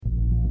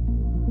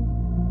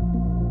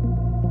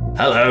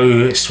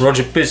Hello, it's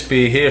Roger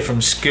Bisbee here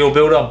from Skill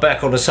Builder. I'm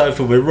back on the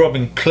sofa with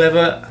Robin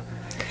Clever.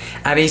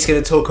 And he's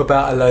going to talk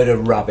about a load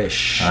of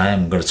rubbish. I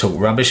am going to talk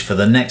rubbish for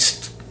the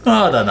next,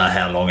 I don't know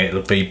how long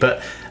it'll be,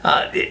 but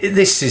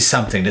this is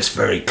something that's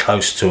very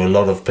close to a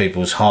lot of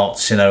people's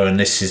hearts, you know, and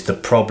this is the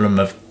problem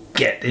of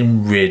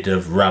getting rid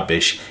of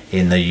rubbish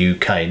in the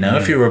UK. Now,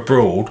 if you're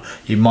abroad,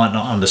 you might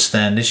not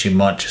understand this. You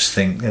might just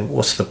think,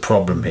 what's the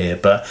problem here?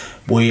 But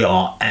we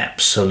are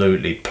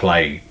absolutely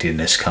plagued in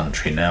this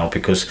country now,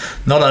 because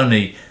not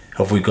only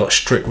have we got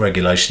strict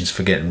regulations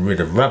for getting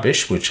rid of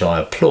rubbish, which I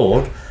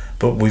applaud,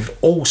 but we've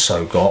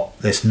also got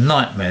this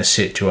nightmare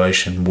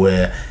situation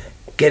where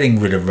getting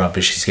rid of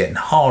rubbish is getting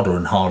harder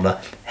and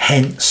harder,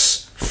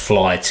 hence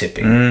fly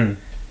tipping.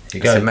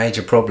 It's a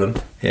major problem.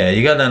 Yeah,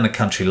 you go down the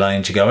country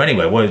lanes, you go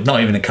anywhere, well,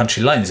 not even the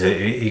country lanes,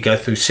 you go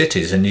through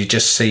cities and you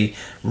just see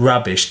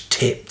rubbish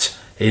tipped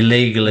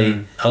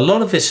illegally. A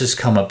lot of this has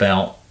come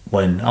about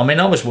when,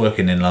 I was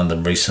working in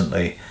London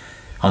recently,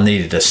 I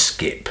needed a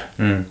skip.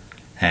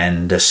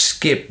 And the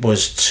skip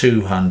was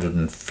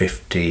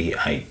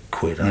 258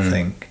 quid, I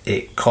think.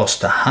 It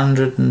cost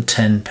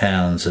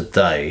 £110 a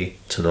day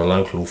to the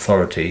local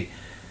authority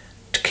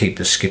to keep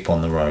the skip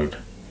on the road.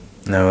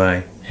 No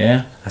way.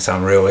 Yeah, that's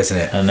unreal, isn't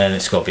it? And then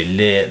it's got to be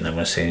lit, and then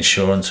we'll see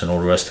insurance and all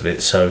the rest of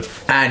it. So,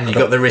 and you've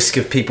got the risk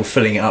of people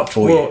filling it up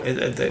for you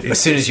as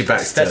soon as you're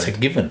back. That's a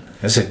given.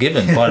 That's a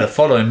given. By the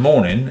following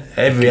morning,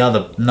 every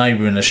other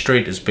neighbour in the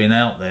street has been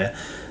out there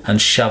and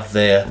shoved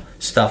their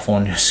stuff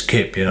on your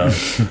skip. You know,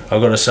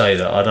 I've got to say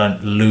that I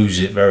don't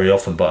lose it very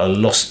often, but I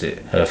lost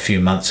it a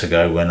few months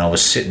ago when I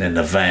was sitting in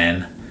the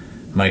van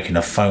making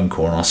a phone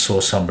call and I saw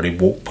somebody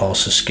walk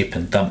past the skip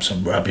and dump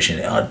some rubbish in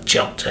it. I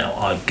jumped out.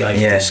 I gave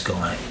this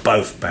guy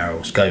both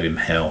barrels, gave him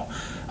hell.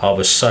 I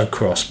was so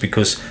cross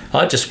because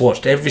I just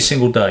watched every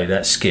single day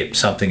that skip,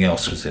 something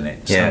else was in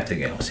it,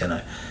 something else, you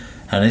know.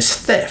 And it's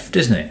theft,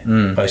 isn't it,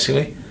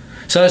 basically?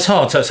 So it's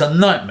hard. So it's a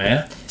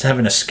nightmare to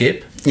having a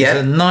skip. It's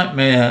a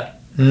nightmare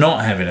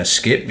not having a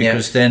skip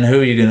because then who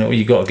are you going to,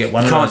 you got to get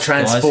one of those guys. You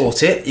can't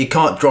transport it, you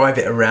can't drive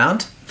it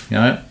around. You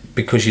know,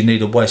 because you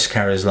need a waste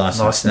carrier's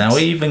license. Now,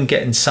 even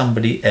getting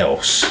somebody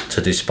else to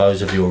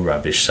dispose of your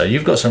rubbish. So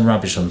you've got some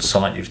rubbish on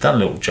site, you've done a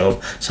little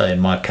job. So in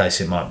my case,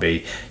 it might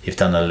be you've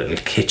done a little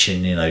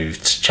kitchen, you know,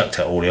 you've chucked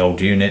out all the old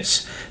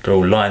units. They're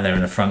all lying there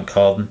in the front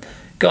garden.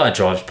 Guy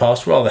drives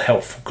past, rather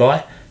helpful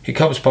guy. He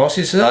comes past,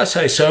 he says, I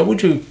say, sir,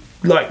 would you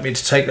like me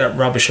to take that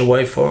rubbish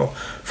away for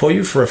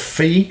you for a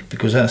fee?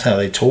 Because that's how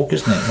they talk,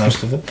 isn't it,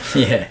 most of them?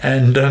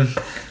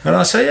 And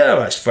I say, yeah,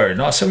 that's very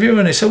nice of you.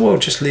 And he said, well,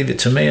 just leave it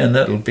to me and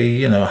that'll be,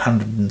 you know,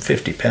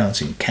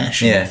 £150 in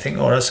cash. And I think,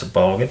 oh, that's a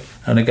bargain.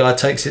 And the guy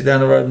takes it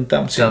down the road and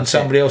dumps it in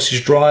somebody else's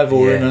drive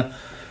or in a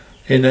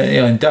you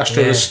know,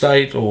 industrial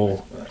estate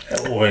or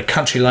a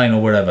country lane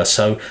or whatever.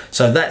 So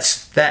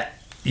that's that.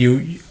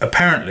 You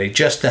apparently,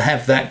 just to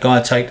have that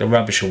guy take the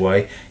rubbish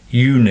away,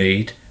 you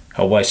need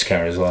a waste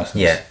carrier's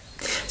license.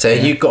 So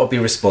you've got to be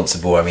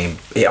responsible. I mean,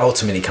 it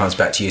ultimately comes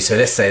back to you. So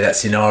let's say that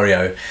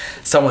scenario,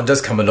 someone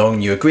does come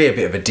along, you agree a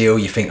bit of a deal,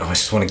 you think, oh, I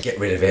just want to get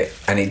rid of it,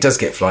 and it does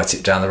get fly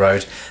tipped down the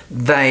road.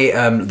 They,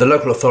 the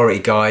local authority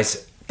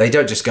guys, they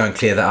don't just go and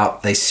clear that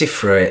up. They sift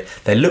through it.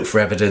 They look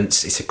for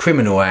evidence. It's a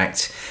criminal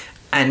act.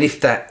 And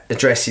if that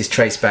address is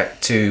traced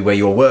back to where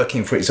you're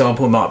working, for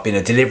example, it might have been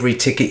a delivery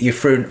ticket you've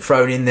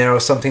thrown in there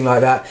or something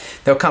like that,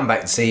 they'll come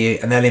back and see you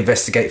and they'll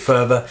investigate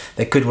further.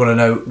 They could want to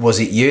know, was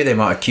it you? They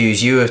might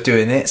accuse you of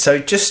doing it. So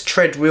just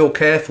tread real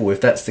careful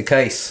if that's the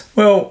case.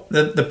 Well,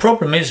 the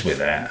problem is with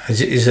that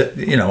is that,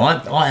 you know,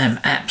 I am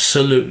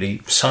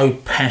absolutely so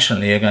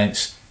passionately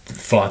against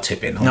fly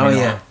tipping.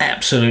 I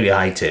absolutely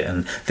hate it.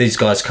 And these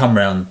guys come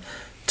round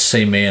to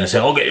see me and I say,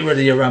 I'll get rid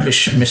of your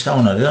rubbish, Mr.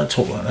 Oh no, they don't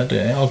talk like that, do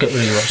they? I'll get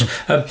rid of your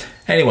rubbish.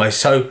 Anyway,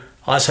 so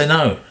I say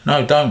no,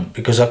 don't,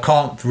 because I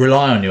can't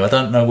rely on you. I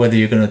don't know whether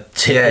you're going to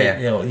tip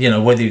it, you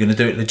know, whether you're going to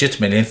do it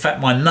legitimately. In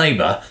fact, my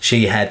neighbour,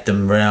 she had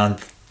them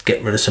round,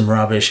 get rid of some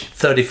rubbish,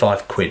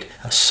 35 quid.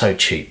 That's so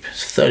cheap.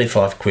 It's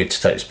 35 quid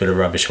to take this bit of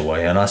rubbish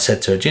away. And I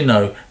said to her, do you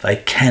know, they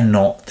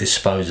cannot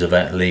dispose of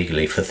that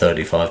legally for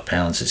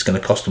 £35. It's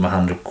going to cost them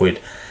 100 quid.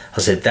 I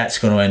said, that's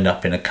going to end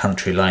up in a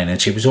country lane.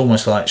 And she was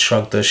almost like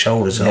shrugged her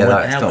shoulders. And I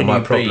went, how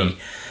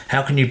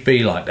can you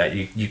be like that?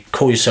 You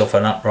call yourself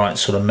an upright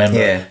sort of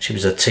member. She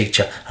was a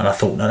teacher. And I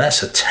thought, no,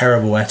 that's a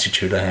terrible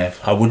attitude to have.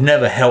 I would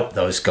never help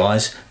those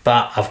guys.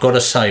 But I've got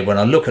to say, when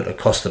I look at the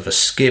cost of a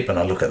skip and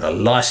I look at the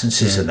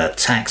licences and the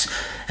tax,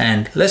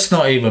 and let's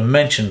not even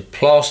mention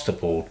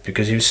plasterboard,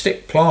 because if you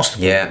stick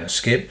plasterboard in a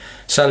skip,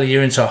 suddenly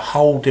you're into a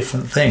whole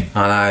different thing.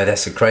 I know,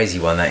 that's a crazy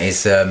one, that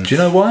is. Do you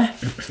know why?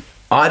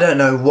 I don't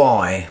know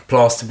why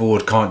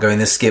plasterboard can't go in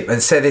the skip.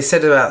 And so they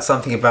said about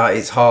something about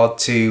it's hard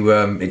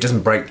to, it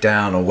doesn't break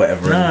down or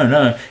whatever.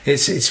 No,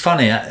 it's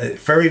funny.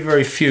 Very,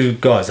 very few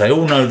guys, they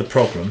all know the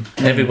problem.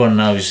 Everyone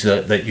knows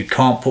that you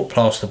can't put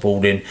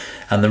plasterboard in.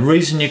 And the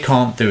reason you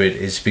can't do it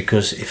is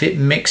because if it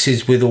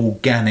mixes with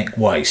organic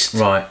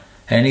waste,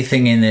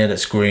 anything in there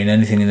that's green,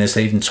 anything in there that's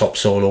even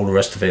topsoil, all the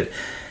rest of it,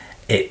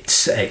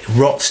 it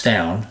rots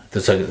down.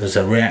 There's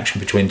a reaction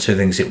between two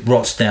things. It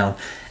rots down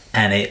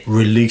and it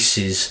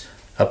releases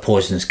a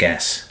poisonous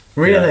gas.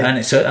 Really? You know,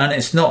 and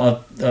it's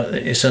not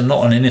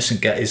not an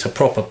innocent gas. It's a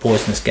proper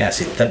poisonous gas.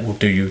 That will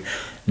do you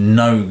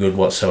no good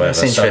whatsoever.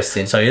 That's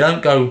interesting. So you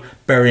don't go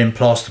burying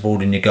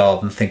plasterboard in your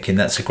garden thinking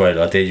that's a great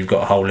idea. You've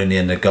got a hole in the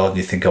end of the garden,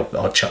 you think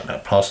I'll chuck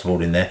that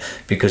plasterboard in there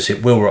because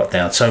it will rot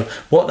down. So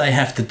what they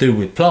have to do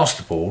with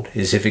plasterboard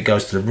is if it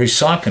goes to the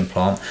recycling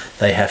plant,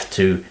 they have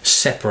to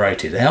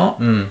separate it out,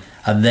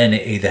 and then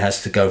it either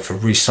has to go for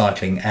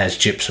recycling as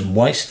gypsum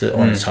waste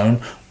on its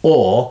own,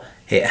 or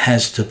it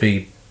has to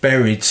be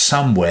buried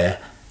somewhere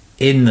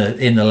in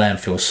the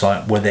landfill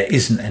site where there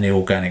isn't any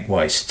organic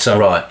waste.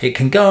 So it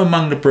can go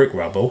among the brick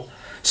rubble.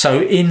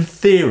 So in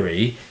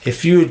theory,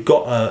 if you had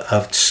got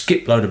a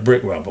skip load of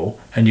brick rubble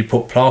and you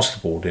put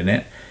plasterboard in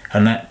it,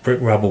 and that brick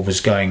rubble was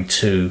going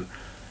to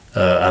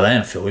a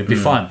landfill, it'd be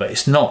fine. But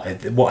it's not.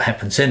 What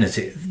happens then is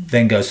it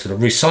then goes to the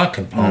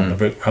recycling plant, the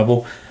brick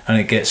rubble, and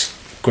it gets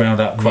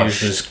ground up, and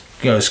used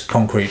as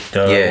concrete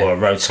or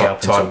road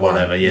scalping or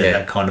whatever,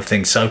 that kind of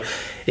thing. So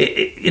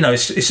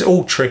it's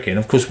all tricky, and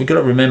of course we've got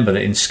to remember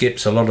that in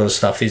skips a lot of the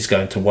stuff is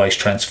going to waste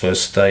transfer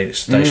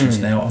stations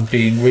now and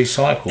being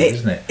recycled,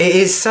 isn't it? It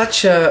is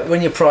such a,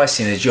 when you're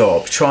pricing a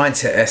job, trying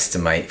to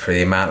estimate for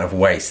the amount of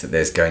waste that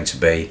there's going to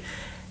be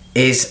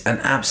is an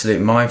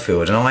absolute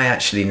minefield. And I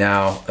actually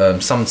now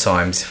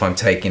sometimes if I'm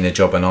taking a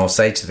job, and I'll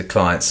say to the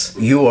clients,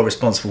 you are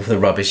responsible for the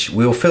rubbish,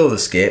 we'll fill the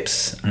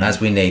skips as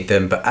we need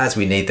them, but as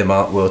we need them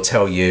we'll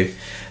tell you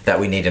that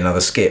we need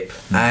another skip.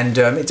 And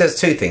it does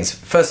two things.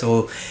 First of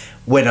all,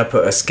 when I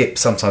put a skip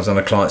sometimes on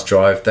a client's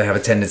drive, they have a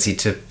tendency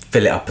to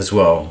fill it up as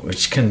well,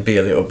 which can be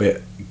a little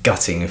bit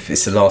gutting if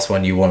it's the last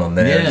one you want on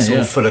there. It's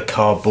all full of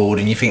cardboard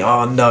and you think,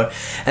 oh no.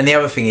 And the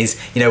other thing is,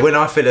 when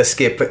I fill a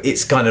skip,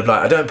 it's kind of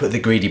like I don't put the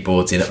greedy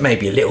boards in it,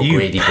 maybe a little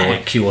greedy board. You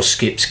pack your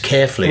skips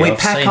carefully. We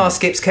pack our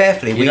skips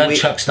carefully. You don't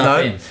chuck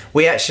stuff in.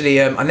 We actually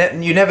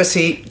you never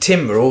see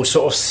timber all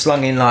sort of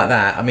slung in like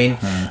that. I mean,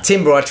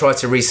 timber I try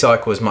to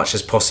recycle as much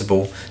as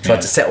possible, try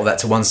to settle that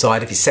to one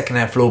side. If it's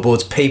second-hand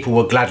floorboards, people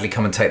will gladly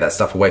come and take that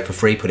stuff away for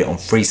free, put it on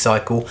free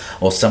cycle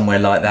or somewhere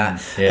like that.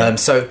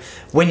 So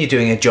when you're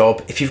doing a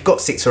job, if you've got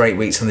 6 or 8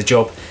 weeks on the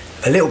job,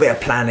 a little bit of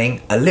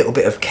planning, a little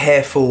bit of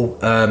careful,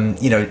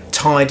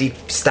 tidy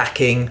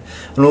stacking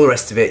and all the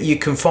rest of it, you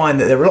can find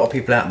that there are a lot of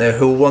people out there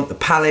who will want the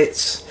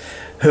pallets,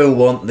 who will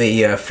want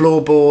the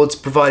floorboards,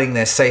 providing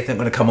they're safe, they're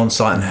not going to come on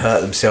site and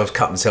hurt themselves,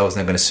 cut themselves, and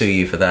they're going to sue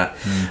you for that.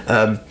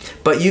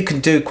 But you can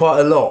do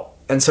quite a lot.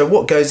 And so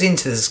what goes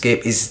into the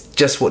skip is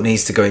just what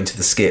needs to go into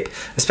the skip,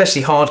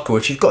 especially hardcore.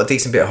 If you've got a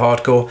decent bit of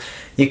hardcore,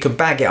 you can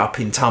bag it up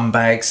in ton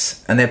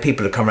bags, and then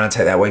people will come around and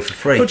take that away for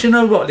free. But you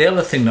know what? The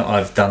other thing that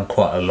I've done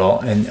quite a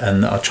lot,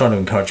 and I try to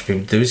encourage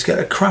people to do, is get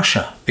a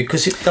crusher,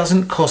 because it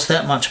doesn't cost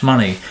that much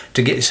money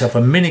to get yourself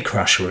a mini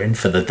crusher in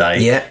for the day.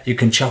 Yeah. You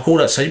can chuck all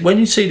that. So when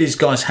you see these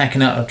guys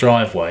hacking out a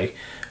driveway,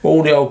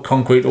 all the old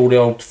concrete, all the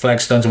old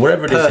flagstones, or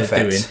whatever it is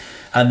they're doing,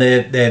 and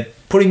they're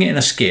putting it in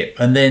a skip,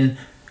 and then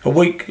a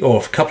week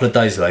or a couple of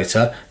days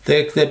later,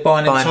 they're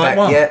buying it Type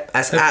 1. Yeah,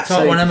 that's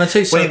absolutely. Type 1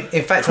 MOT. So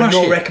in fact, on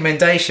your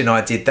recommendation,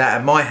 I did that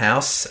at my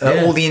house.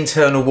 All the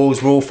internal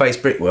walls were all face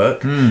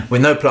brickwork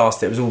with no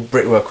plaster. It was all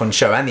brickwork on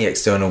show, and the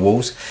external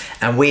walls.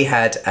 And we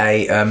had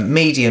a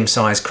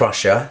medium-sized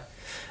crusher.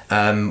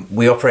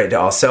 We operated it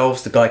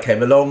ourselves. The guy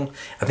came along.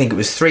 I think it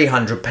was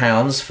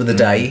 £300 for the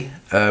day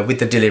with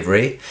the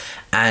delivery.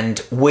 And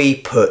we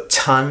put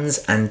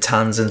tons and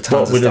tons and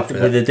tons of stuff in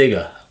it. With a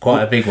digger?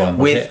 Quite a big one.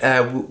 Was it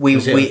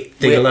a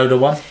digger loader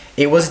one?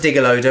 It was a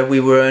digger loader. We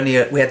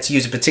had to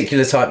use a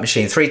particular type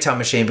machine, 3-ton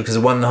machine, because a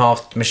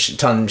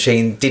 1.5-ton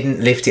machine didn't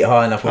lift it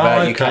high enough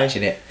without you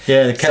catching it.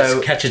 Yeah, it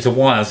catches the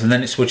wires and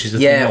then it switches the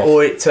thing off.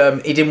 Yeah,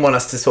 or he didn't want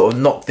us to sort of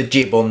knock the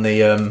jib on the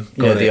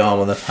the arm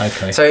on the.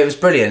 Okay. So it was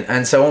brilliant,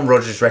 and so on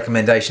Roger's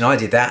recommendation, I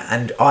did that,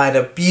 and I had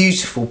a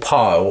beautiful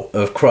pile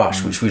of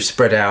crush which we've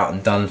spread out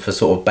and done for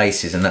sort of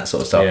bases and that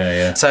sort of stuff.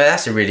 Yeah. So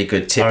that's a really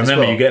good tip. I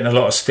remember you getting a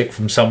lot of stick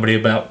from somebody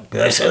about.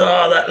 They said,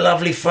 "Oh, that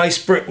lovely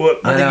face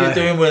brickwork. What are you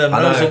doing with them?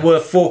 Those are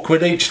worth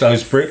 £4 each.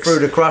 Those bricks through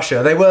the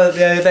crusher. They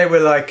were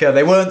like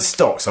they weren't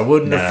stocks. I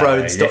wouldn't have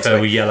thrown stocks. They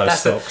were yellow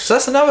stocks. So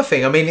that's another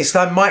thing. I mean, it's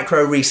like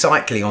micro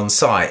recycling on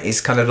site. It's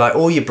kind of like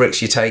all your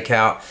bricks you take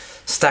out,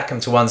 stack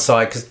them to one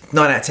side, because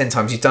 9 out of 10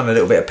 times you've done a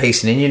little bit of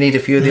piecing in, you need a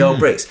few of the old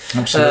bricks.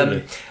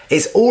 Absolutely.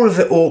 It's all of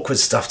the awkward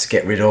stuff to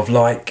get rid of,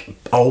 like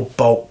old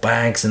bulk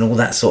bags and all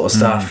that sort of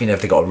stuff.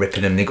 If they've got to rip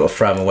in them, they've got to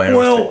throw them away.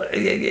 Well,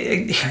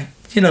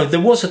 there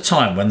was a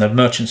time when the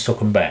merchants took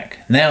them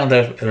back. Now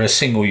they're a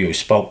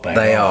single-use bulk bag.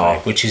 They are,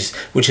 which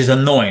is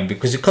annoying,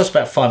 because it costs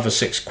about £5 or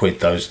 £6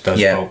 those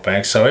bulk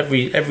bags. So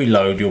every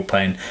load you're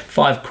paying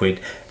 £5.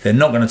 They're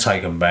not going to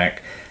take them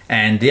back.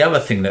 And the other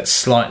thing that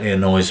slightly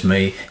annoys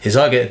me is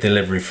I get a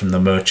delivery from the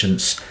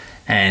merchants,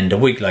 and a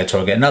week later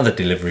I get another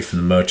delivery from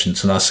the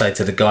merchants, and I say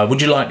to the guy,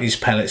 "Would you like these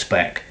pallets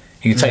back?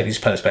 You can take these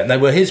pallets back." They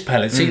were his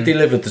pallets. He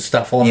delivered the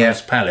stuff on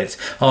those pallets.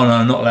 "Oh no,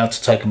 I'm not allowed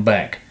to take them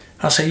back."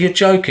 I say, "You're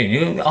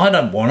joking. I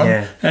don't want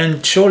them.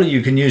 And surely you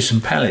can use some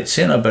pallets,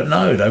 but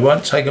no, they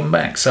won't take them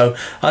back." So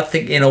I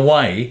think in a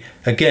way,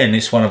 again,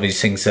 it's one of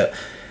these things that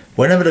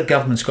whenever the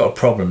government's got a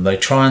problem, they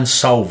try and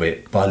solve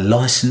it by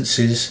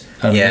licences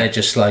and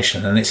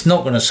legislation, and it's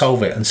not going to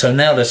solve it. And so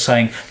now they're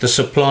saying the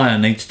supplier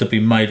needs to be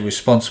made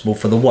responsible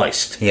for the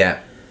waste.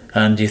 Yeah.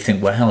 And you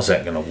think, well, how's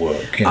that going to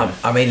work? You know?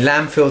 I mean,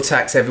 landfill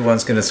tax,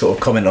 everyone's going to sort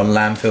of comment on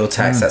landfill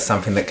tax. That's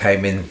something that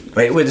came in.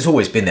 Well, it's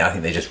always been there. I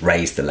think they just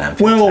raised the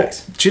landfill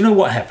tax. Do you know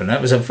what happened?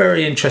 That was a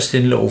very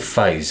interesting little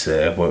phase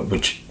there,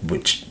 which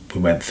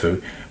we went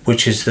through,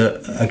 which is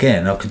that,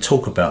 again, I can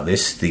talk about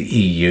this, the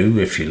EU,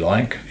 if you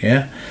like,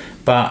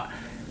 but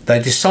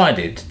they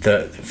decided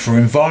that for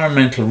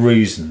environmental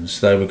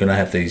reasons, they were going to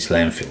have these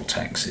landfill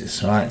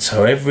taxes, right?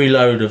 So every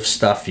load of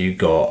stuff you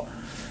got,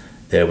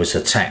 there was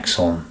a tax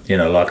on,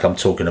 like I'm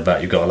talking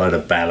about, you've got a load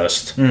of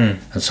ballast, and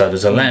so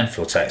there's a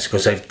landfill tax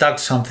because they've dug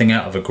something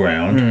out of the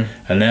ground,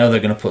 and now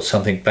they're going to put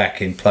something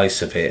back in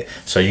place of it.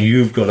 So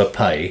you've got to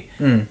pay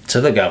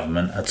to the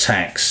government a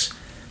tax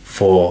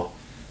for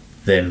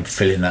them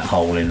filling that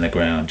hole in the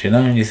ground,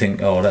 and you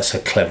think, oh, that's a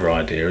clever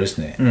idea,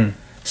 isn't it?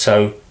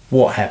 So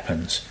what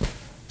happens?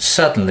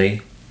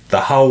 Suddenly,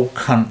 the whole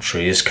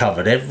country is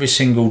covered, every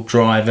single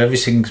drive, every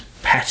single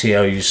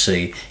patio you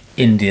see,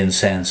 Indian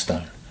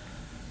sandstone.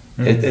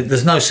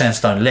 There's no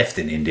sandstone left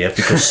in India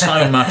because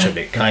so much of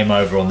it came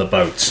over on the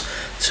boats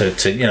to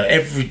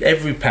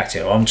every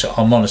patio.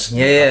 I'm honest.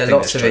 Yeah,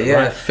 lots of it.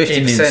 Right?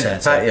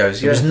 50%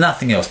 patios. There was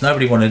nothing else.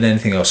 Nobody wanted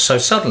anything else. So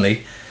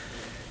suddenly,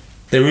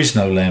 there is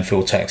no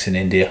landfill tax in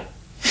India.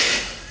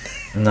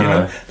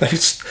 No,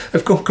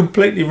 they've gone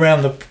completely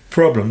round the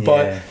problem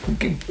by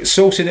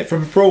sourcing it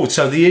from abroad.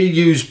 So the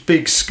EU's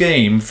big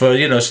scheme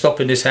for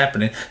stopping this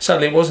happening,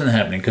 suddenly it wasn't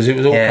happening because it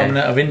was all coming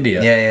out of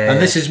India. And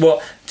this is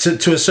what,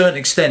 to a certain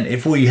extent,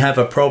 if we have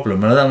a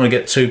problem, and I don't want to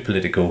get too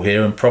political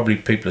here, and probably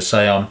people will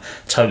say I'm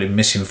totally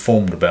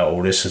misinformed about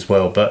all this as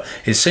well, but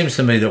it seems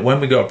to me that when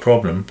we got a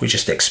problem, we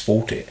just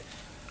export it.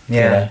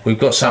 We've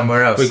got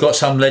somewhere else. We've got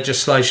some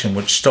legislation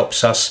which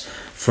stops us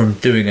from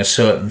doing a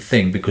certain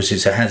thing because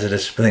it's a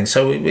hazardous thing,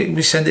 so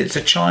we send it to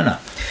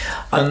China,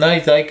 and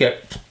they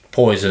get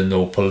poisoned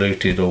or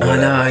polluted or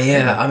whatever. I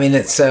know, I mean,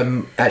 it's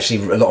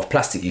actually a lot of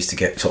plastic used to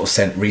get sort of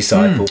sent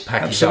recycled,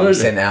 packaged up,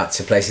 sent out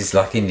to places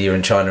like India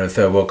and China and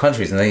third world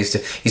countries, and you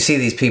see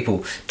these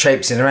people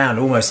traipsing around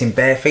almost in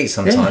bare feet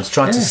sometimes,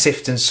 trying to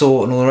sift and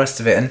sort and all the rest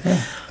of it,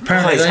 and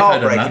apparently it's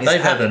heartbreaking.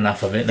 They've had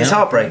enough of it now. It's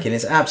heartbreaking.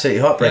 It's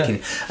absolutely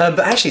heartbreaking. But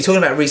actually,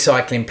 talking about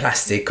recycling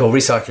plastic or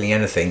recycling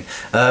anything,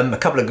 a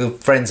couple of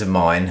good friends of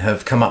mine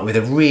have come up with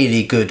a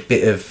really good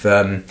bit of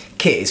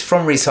kit. It's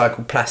from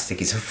recycled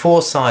plastic. It's a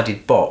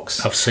 4-sided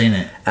box. I've seen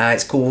it.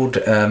 It's called.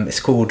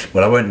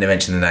 Well, I won't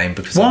mention the name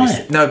because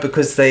why? No,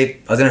 because I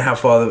don't know how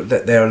far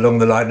they're along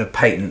the line of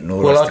patent and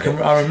all. Well,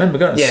 I remember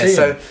going to see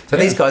them. So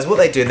these guys, what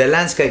they do, they're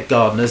landscape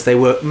gardeners. They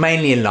work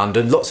mainly in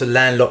London. Lots of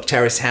landlocked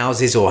terrace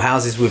houses or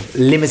houses with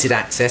limited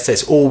access. So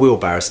it's all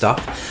wheelbarrow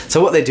stuff.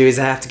 So what they do is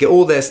they have to get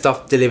all their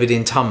stuff delivered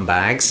in ton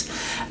bags,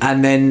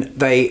 and then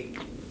they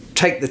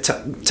take the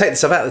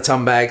stuff out of the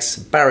ton bags,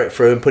 barrow it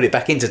through, and put it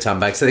back into ton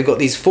bags. So they've got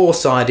these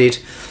 4-sided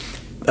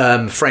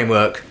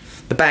framework.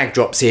 The bag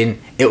drops in.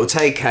 It will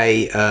take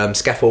a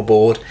scaffold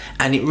board,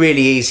 and it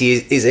really is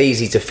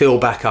easy to fill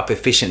back up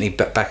efficiently,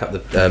 back up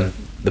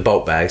the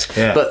bulk bags.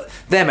 But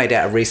they're made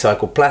out of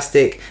recycled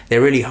plastic. They're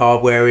really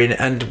hard wearing,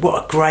 and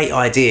what a great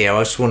idea!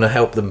 I just want to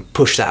help them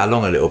push that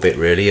along a little bit,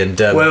 really. And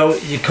well,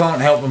 you can't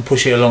help them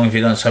push it along if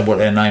you don't say what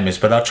their name is.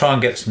 But I'll try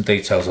and get some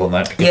details on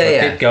that because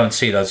I did go and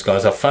see those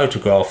guys. I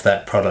photographed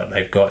that product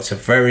they've got. It's a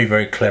very,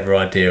 very clever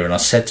idea, and I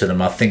said to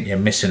them, I think you're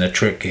missing a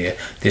trick here.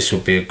 This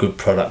would be a good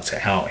product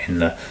out in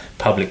the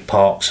public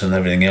parks and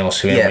everything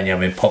else when you're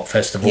having pop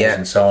festivals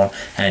and so on,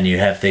 and you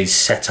have these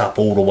set up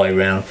all the way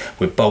around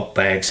with bulk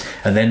bags,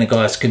 and then the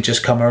guys can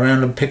just come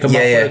around and pick them up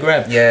with a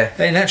grab.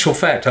 In actual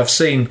fact, I've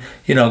seen,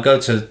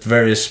 go to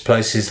various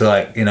places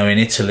like, in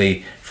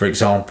Italy, for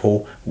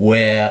example,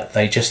 where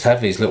they just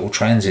have these little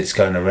transits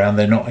going around.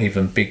 They're not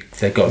even big.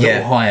 They've got a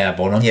little high ab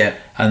on them,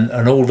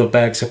 and all the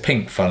bags are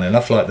pink, funnily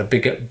enough, like the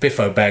big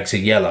Biffo bags are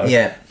yellow.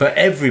 But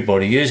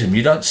everybody uses them.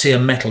 You don't see a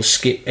metal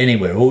skip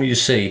anywhere. All you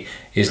see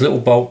is little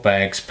bulk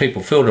bags.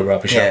 People fill the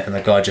rubbish up, and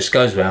the guy just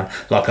goes around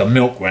like a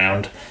milk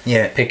round,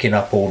 picking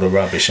up all the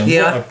rubbish. And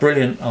what a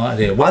brilliant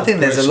idea! I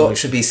think there's a lot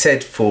to be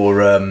said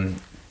for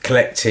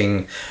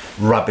collecting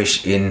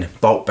rubbish in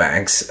bulk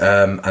bags,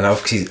 and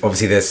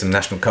obviously there's some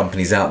national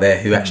companies out there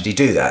who actually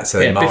do that. So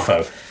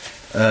Biffo.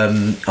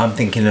 I'm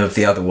thinking of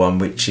the other one,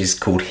 which is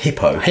called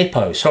Hippo.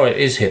 Sorry, it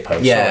is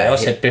Hippo. Sorry, I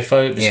said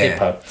Biffo. It was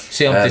Hippo.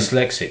 See, I'm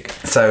dyslexic.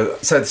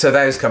 So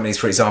those companies,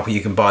 for example,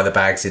 you can buy the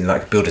bags in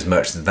like builders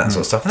merchants and that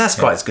sort of stuff, and that's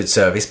quite a good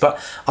service. But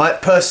I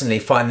personally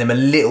find them a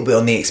little bit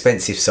on the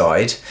expensive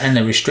side, and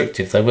they're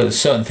restrictive. There's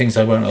certain things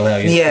they won't allow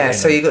you. Yeah,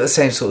 so you've got the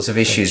same sorts of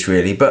issues,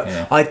 really.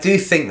 But I do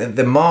think that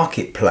the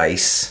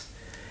marketplace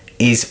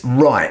is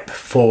ripe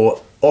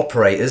for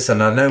operators,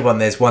 and I know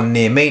there's one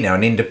near me now,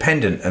 an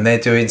independent, and they're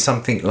doing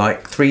something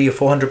like 300 or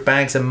 400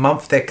 bags a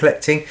month they're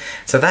collecting.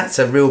 So that's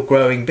a real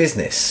growing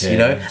business, you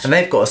know. And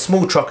they've got a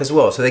small truck as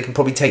well, so they can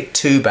probably take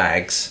 2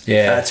 bags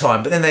at a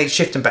time. But then they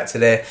shift them back to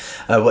their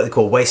what they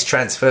call waste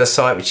transfer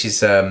site, which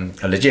is a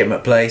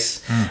legitimate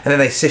place, and then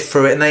they sift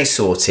through it and they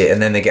sort it,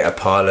 and then they get a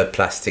pile of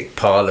plastic,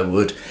 pile of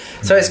wood.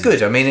 So it's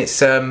good. I mean,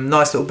 it's a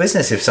nice little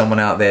business. If someone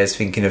out there is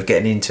thinking of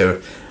getting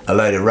into a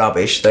load of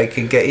rubbish, they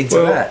could get into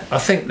that. I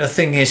think the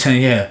thing is,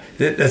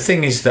 the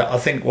thing is that I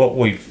think what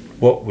we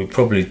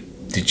probably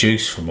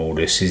deduce from all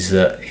this is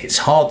that it's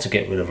hard to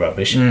get rid of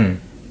rubbish.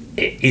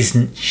 It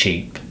isn't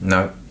cheap.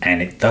 No.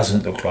 And it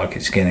doesn't look like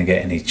it's going to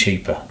get any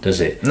cheaper,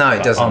 does it? No,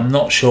 it doesn't. I'm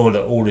not sure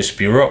that all this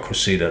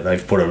bureaucracy that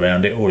they've put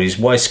around it, all these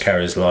waste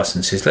carriers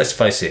licences, let's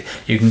face it,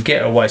 you can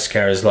get a waste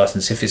carrier's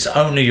licence if it's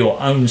only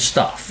your own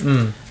stuff.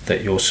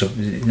 That you're,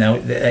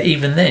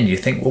 even then you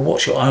think, well,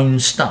 what's your own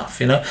stuff?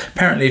 You know,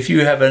 apparently if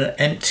you have an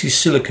empty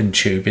silicone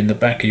tube in the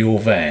back of your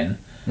van,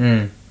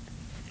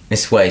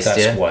 it's waste.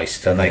 That's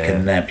waste, and they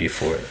can nab you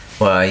for it.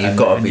 Well,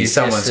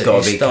 someone's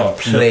got to be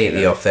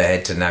completely off their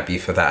head to nab you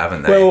for that,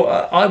 haven't they?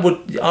 Well, I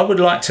would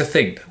like to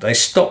think that they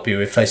stop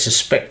you if they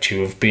suspect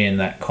you of being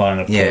that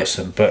kind of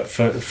person. But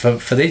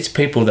for these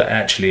people that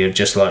actually are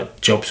just like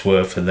jobs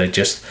worth, and they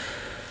just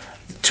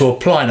to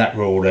apply that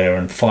rule there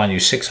and fine you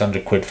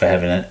 £600 for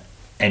having an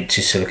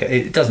empty silicone,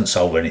 it doesn't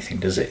solve anything,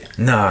 does it?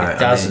 No, it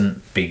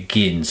doesn't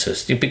begin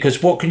to,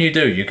 because what can you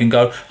do? You can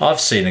go,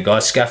 I've seen a guy,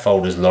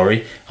 scaffolder's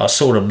lorry, I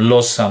saw them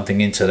lodge something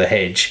into the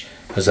hedge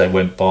as they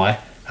went by,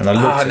 and I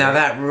looked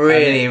that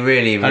really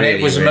and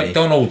it was a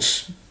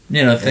McDonald's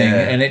thing,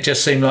 and it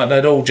just seemed like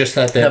they'd all just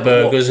had their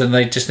burgers, and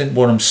they just didn't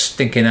want them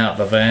stinking out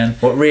the van.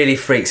 What really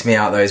freaks me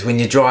out though is when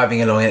you're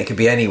driving along, and it could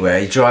be anywhere,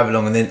 you drive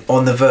along and then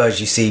on the verge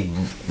you see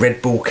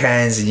Red Bull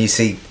cans and you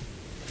see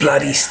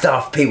bloody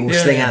stuff people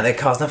sling out their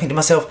cars, and I think to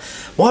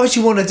myself, why would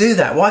you want to do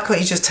that? Why can't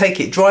you just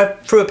take it,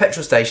 drive through a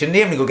petrol station,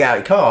 you haven't got to get out of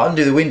your car,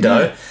 undo the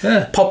window,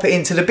 pop it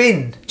into the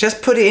bin,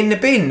 just put it in the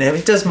bin.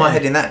 It does my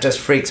head in. That just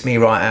freaks me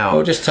right out.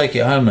 Or just take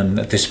it home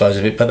and dispose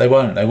of it, but they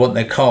won't. They want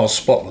their cars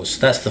spotless.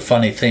 That's the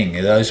funny thing.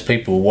 Those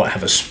people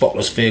have a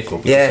spotless vehicle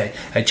because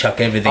they chuck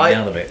everything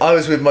out of it. I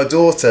was with my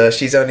daughter,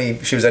 she was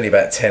only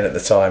about 10 at the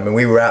time, and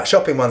we were out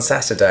shopping one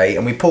Saturday,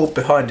 and we pulled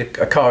behind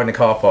a car in the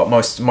car park,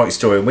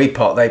 multi-storey, and we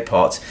parked, they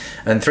parked,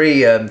 and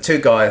two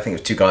guys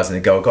and a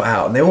girl got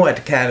out, and they all had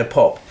a can of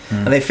pop,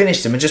 and they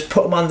finished them and just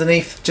put them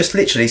underneath, just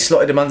literally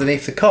slotted them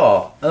underneath the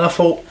car. And I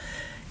thought,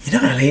 you're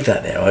not going to leave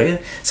that there, are you?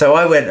 So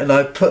I went and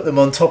I put them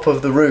on top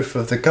of the roof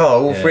of the car,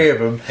 all 3 of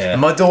them. And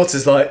my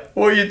daughter's like,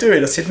 what are you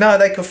doing? I said, no,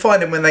 they can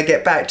find them when they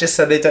get back, just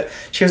so they don't.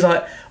 She was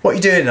like, what are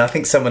you doing? And I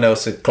think someone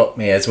else had clocked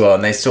me as well,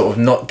 and they sort of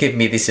not give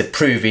me this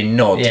approving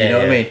nod. You know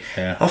what I mean?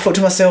 I thought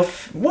to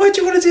myself, why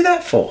do you want to do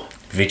that for?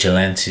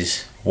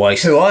 Vigilantes.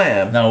 Waste. Who I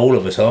am? No, all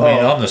of us. I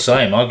mean, I'm the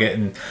same. I get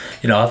in,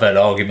 I've had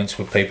arguments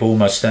with people,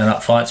 almost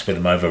stand-up fights with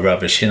them over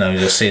rubbish.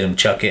 Just see them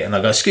chuck it, and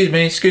I go, excuse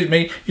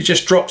me, you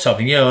just dropped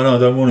something. Yeah, I know, I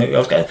don't want it. I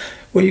was going,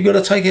 well, you got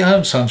to take it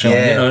home, sunshine.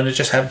 And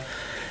just have.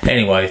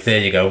 Anyway,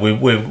 there you go.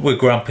 We're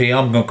grumpy.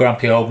 I'm a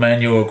grumpy old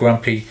man. You're a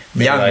grumpy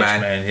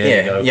middle-aged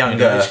man.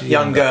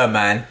 Younger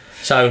man.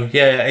 So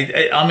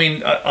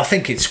I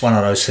think it's one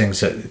of those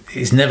things that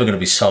is never going to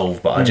be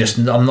solved, but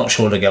I'm not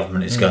sure the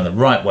government is going the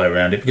right way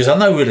around it, because I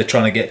know where they're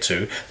trying to get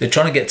to. They're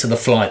trying to get to the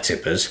fly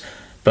tippers,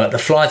 but the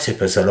fly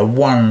tippers are the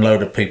one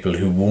load of people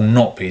who will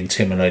not be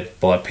intimidated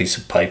by a piece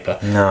of paper.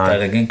 No,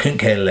 they couldn't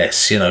care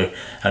less,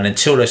 And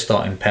until they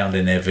start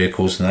impounding their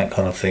vehicles and that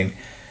kind of thing,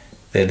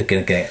 they're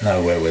going to get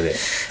nowhere with it.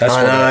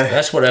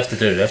 That's what they have to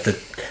do. They have to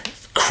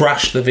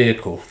crush the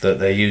vehicle that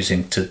they're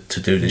using to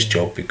do this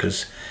job,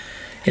 because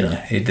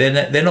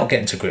they're not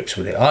getting to grips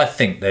with it. I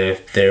think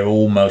they're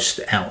almost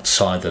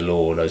outside the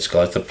law, those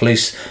guys. The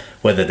police,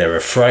 whether they're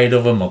afraid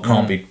of them or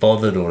can't be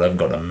bothered, or they haven't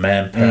got the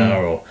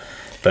manpower,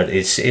 but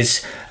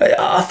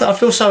I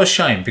feel so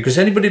ashamed, because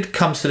anybody that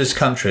comes to this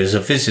country as a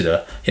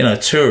visitor,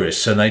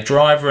 tourists, and they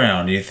drive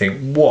around, you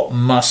think, what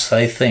must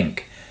they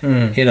think?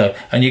 And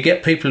you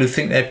get people who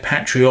think they're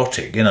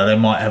patriotic. They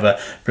might have a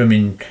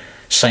blooming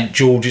St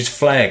George's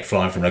flag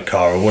flying from the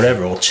car or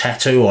whatever, or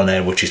tattoo on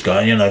there which is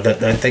going, that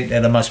they think they're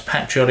the most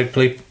patriotic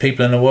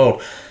people in the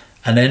world,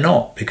 and they're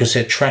not, because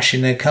they're trashing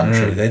their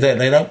country.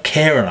 They don't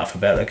care enough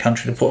about their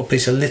country to put a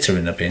piece of litter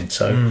in the bin.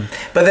 So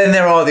but then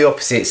there are the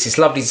opposites. It's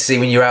lovely to see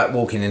when you're out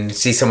walking and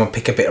see someone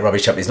pick a bit of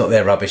rubbish up. It's not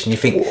their rubbish, and you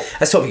think,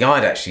 that's something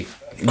I'd actually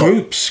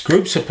groups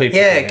of people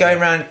going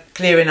around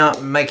clearing up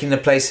and making the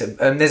place.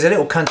 There's a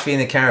little country in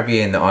the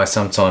Caribbean that I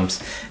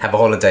sometimes have a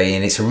holiday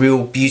in. It's a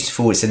real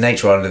beautiful, it's a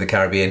nature island of the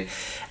Caribbean,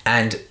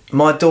 and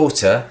my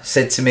daughter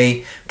said to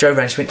me, drove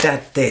around, she went,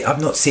 Dad,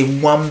 I've not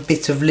seen one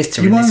bit of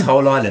litter in this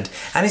whole island,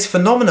 and it's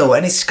phenomenal.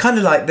 And it's kind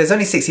of like, there's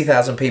only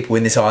 60,000 people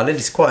in this island,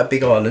 it's quite a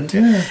big island,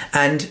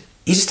 and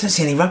you just don't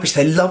see any rubbish.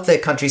 They love their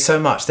country so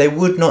much, they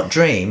would not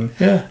dream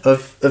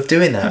of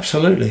doing that.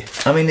 Absolutely.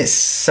 I mean,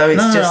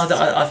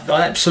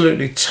 I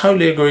absolutely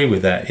totally agree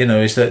with that.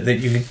 Is that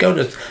you could go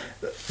to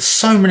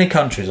so many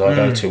countries I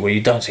go to where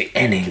you don't see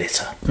any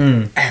litter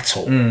at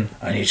all, and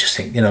you just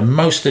think,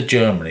 most of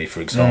Germany,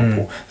 for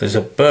example,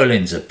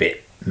 Berlin's a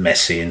bit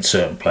messy in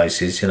certain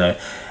places.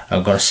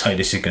 I'm going to say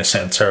this is going to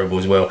sound terrible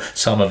as well.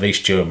 Some of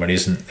East Germany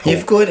isn't.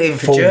 You've got it in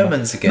for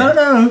Germans again.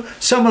 No.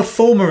 Some of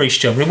former East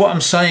Germany. What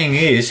I'm saying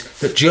is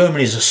that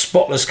Germany is a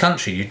spotless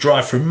country. You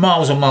drive through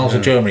miles and miles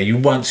of Germany, you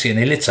won't see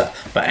any litter.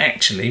 But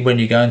actually, when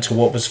you go into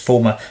what was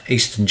former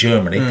Eastern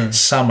Germany,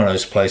 some of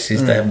those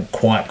places they haven't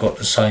quite got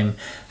the same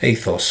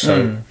ethos.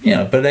 So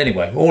But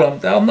anyway,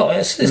 I'm not.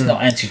 It's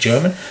not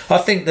anti-German. I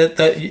think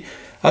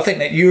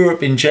that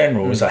Europe in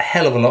general is a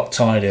hell of a lot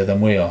tidier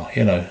than we are.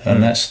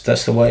 And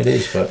that's the way it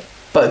is.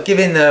 But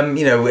given,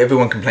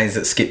 everyone complains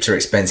that skips are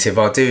expensive,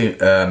 I do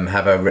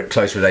have a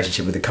close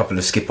relationship with a couple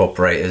of skip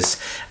operators.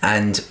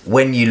 And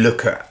when you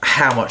look at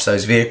how much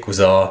those vehicles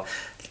are,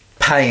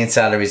 paying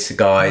salaries to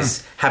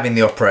guys, having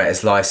the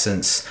operator's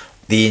license,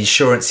 the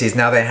insurances,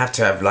 now they have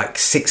to have like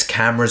 6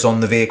 cameras on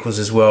the vehicles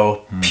as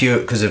well, pure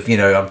because of,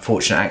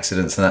 unfortunate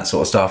accidents and that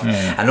sort of stuff.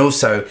 And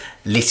also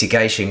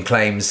litigation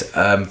claims.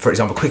 For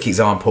example, quick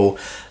example,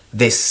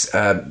 this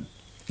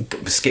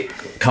skip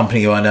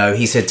company who I know,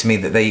 he said to me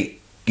that they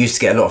used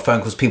to get a lot of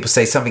phone calls. People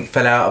say something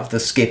fell out of the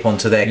skip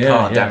onto their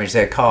car, damaged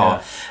their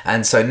car.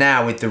 And so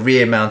now with the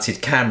rear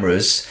mounted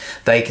cameras,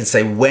 they can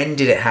say when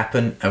did it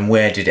happen and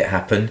where did it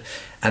happen,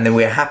 and then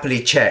we'll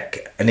happily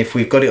check, and if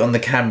we've got it on the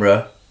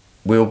camera,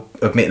 we'll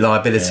admit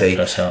liability.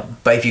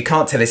 But if you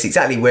can't tell us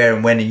exactly where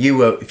and when, and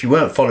if you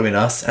weren't following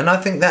us, and I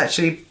think that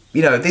actually,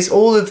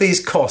 all of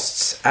these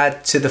costs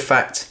add to the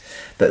fact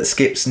that the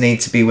skips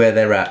need to be where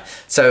they're at.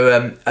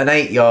 So an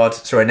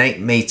 8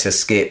 metre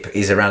skip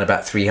is around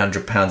about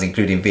 £300,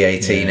 including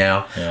VAT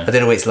now. I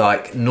don't know what it's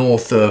like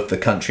north of the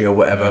country or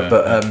whatever,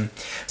 but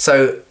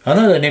so I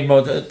know they need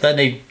more. They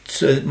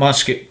need my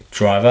skip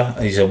driver.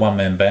 He's a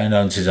one-man band,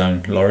 owns his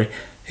own lorry.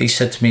 He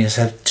said to me, he's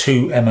had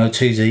 2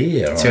 MOTs a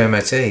year. Right? 2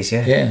 MOTs,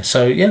 yeah. Yeah,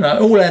 so, it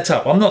all adds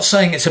up. I'm not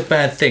saying it's a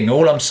bad thing.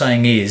 All I'm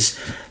saying is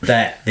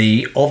that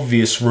the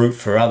obvious route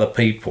for other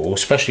people,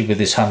 especially with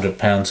this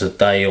 £100 a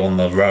day on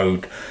the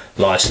road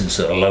licence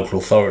that a local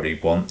authority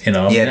want,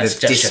 the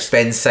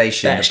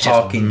dispensation, the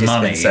parking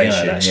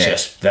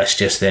dispensation. That's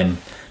just them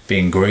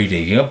being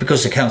greedy,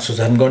 because the councils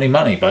haven't got any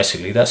money,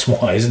 basically. That's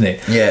why, isn't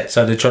it? Yeah.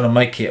 So they're trying to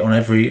make it on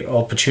every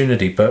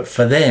opportunity. But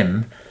for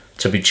them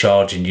to be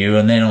charging you,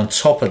 and then on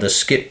top of the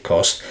skip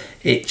cost,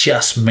 it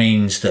just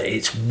means that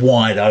it's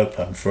wide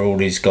open for all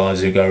these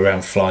guys who go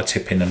around fly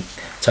tipping and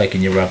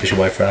taking your rubbish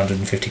away for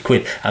 150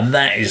 quid, and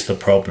that is the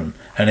problem.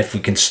 And if we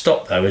can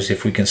stop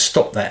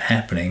that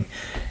happening,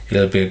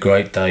 it'll be a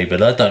great day.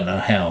 But I don't know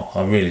how.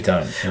 I really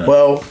don't.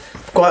 Well,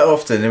 quite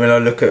often when I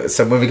look at,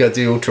 when we go to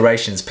do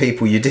alterations,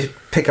 you do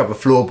pick up a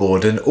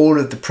floorboard, and all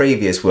of the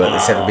previous work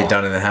that's ever been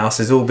done in the house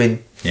has all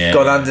been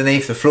gone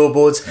underneath the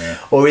floorboards,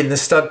 or in the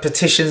stud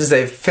partitions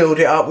they've filled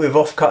it up with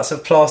offcuts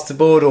of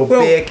plasterboard or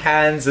beer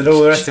cans and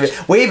all the rest of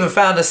it. We even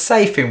found a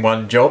safe in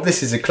one job.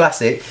 This is a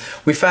classic.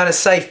 We found a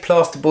safe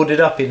plasterboarded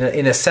up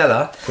in a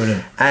cellar.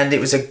 Brilliant. And it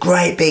was a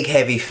great big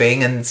heavy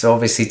thing, and so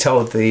obviously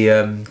told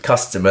the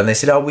customer, and they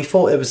said, we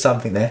thought there was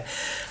something there.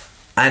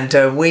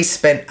 And we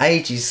spent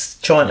ages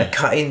trying to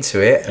cut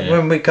into it, and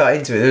when we cut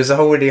into it, there was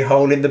already a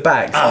hole in the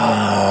back.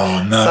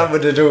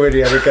 Someone had already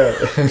had a go.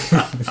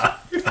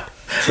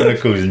 So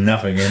of course,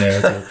 nothing in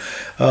there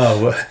at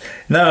all.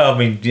 No, I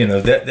mean,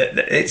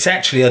 it's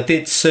actually, I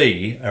did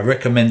see a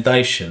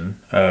recommendation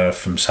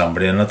from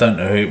somebody, and I don't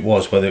know who it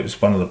was, whether it was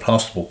one of the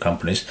plasterboard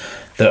companies,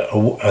 that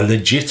a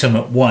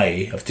legitimate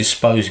way of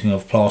disposing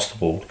of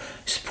plasterboard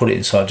is to put it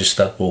inside your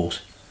stud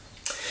walls.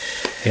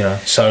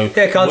 So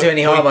can't do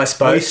any harm, I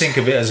suppose. We think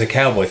of it as a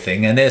cowboy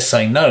thing, and they're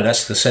saying no,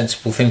 that's the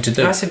sensible thing to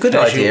do. That's a good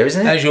idea,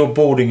 isn't it? As you're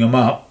boarding them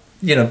up,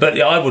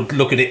 but I would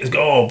look at it as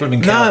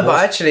blooming cowboys. No,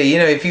 but actually,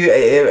 if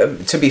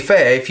you, to be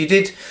fair, if you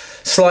did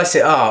slice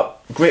it up,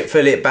 grip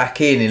fill it back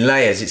in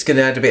layers, it's going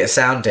to add a bit of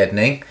sound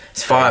deadening.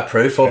 It's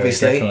fireproof,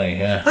 obviously. Definitely,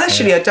 yeah.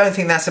 Actually, I don't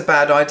think that's a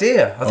bad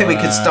idea. I think we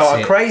could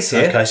start a craze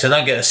here. Okay, so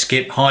don't get a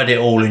skip, hide it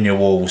all in your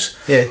walls.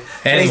 Yeah. Anyway.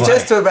 And he's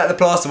just talking about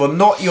the plasterboard,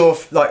 not your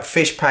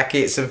fish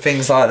packets and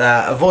things like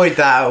that. Avoid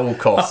that at all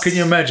costs. Can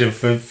you imagine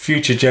for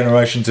future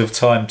generations of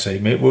Time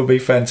Team? It would be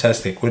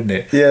fantastic, wouldn't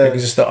it? Yeah. You can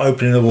just start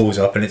opening the walls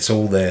up and it's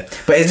all there.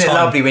 But isn't it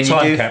lovely when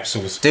you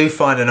do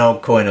find an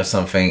old coin or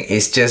something?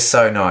 It's just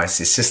so nice.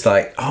 It's just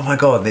like, oh my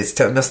God, this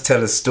must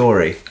tell a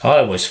story. I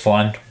always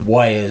find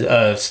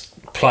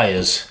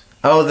players.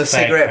 Oh, the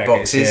cigarette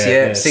boxes,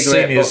 cigarette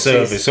Senior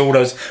boxes. Service, all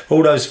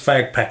those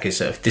fag packets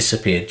that have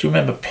disappeared. Do you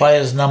remember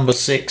Players number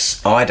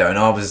 6? I don't.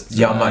 I was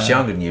much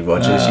younger than you,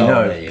 Roger, as you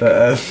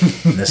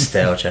know.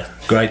 Nostalgia.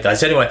 Great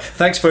days. Anyway,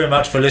 thanks very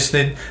much for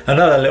listening.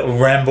 Another little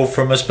ramble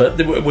from us, but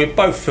we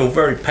both feel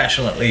very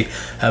passionately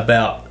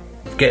about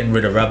getting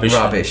rid of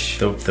rubbish.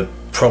 The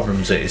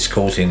problems that it's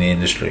causing the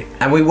industry.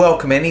 And we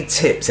welcome any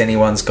tips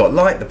anyone's got,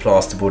 like the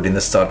plasterboard in the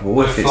stud wall.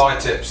 No fly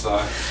tips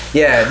though.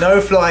 Yeah, no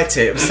fly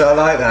tips. I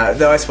like that.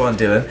 Nice one,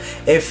 Dylan.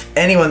 If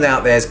anyone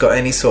out there's got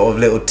any sort of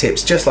little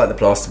tips, just like the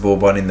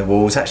plasterboard one in the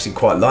walls, actually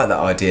quite like that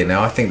idea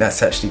now. I think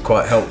that's actually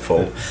quite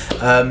helpful.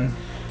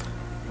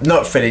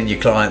 not filling your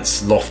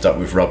client's loft up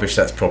with rubbish.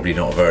 That's probably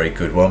not a very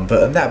good one,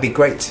 but that'd be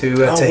great to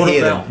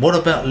hear them. What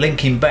about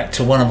linking back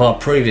to one of our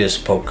previous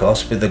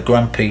podcasts with the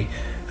grumpy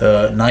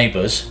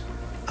neighbours?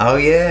 Oh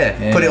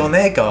yeah, put it on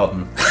their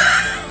garden.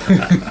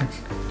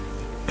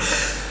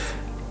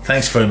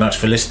 Thanks very much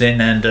for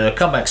listening, and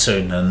come back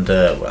soon, and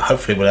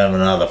hopefully we'll have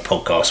another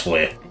podcast for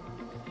you.